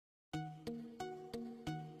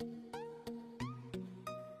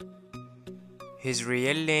His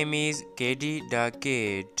real name is KD the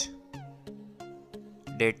Kid.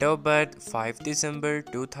 Date of birth 5 December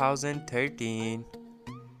 2013.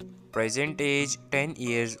 Present age 10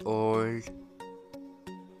 years old.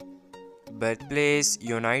 Birthplace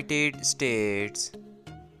United States.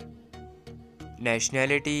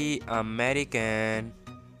 Nationality American.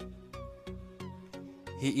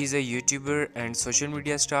 He is a YouTuber and social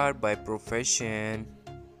media star by profession.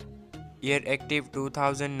 Year active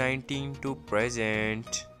 2019 to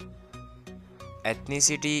present.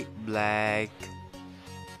 Ethnicity Black.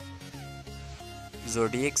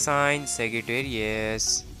 Zodiac sign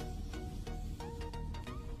Sagittarius.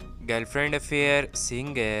 Girlfriend affair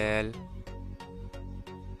single.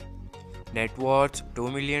 Net worth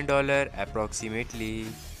 $2 million approximately.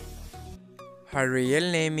 Her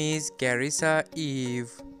real name is Karissa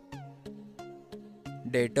Eve.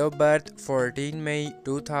 Date of birth 14 May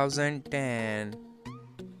 2010.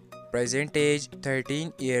 Present age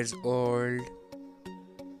 13 years old.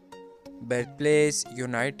 Birthplace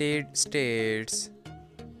United States.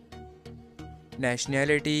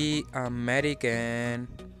 Nationality American.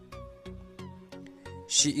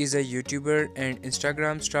 She is a YouTuber and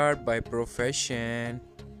Instagram star by profession.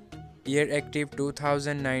 Year active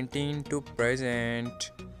 2019 to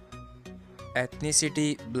present.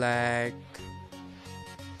 Ethnicity Black.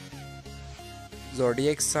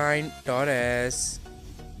 Zodiac sign Taurus.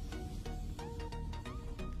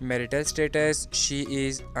 Marital status she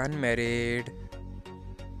is unmarried.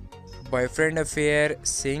 Boyfriend affair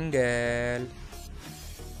single.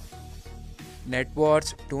 Net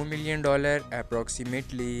worth $2 million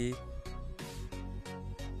approximately.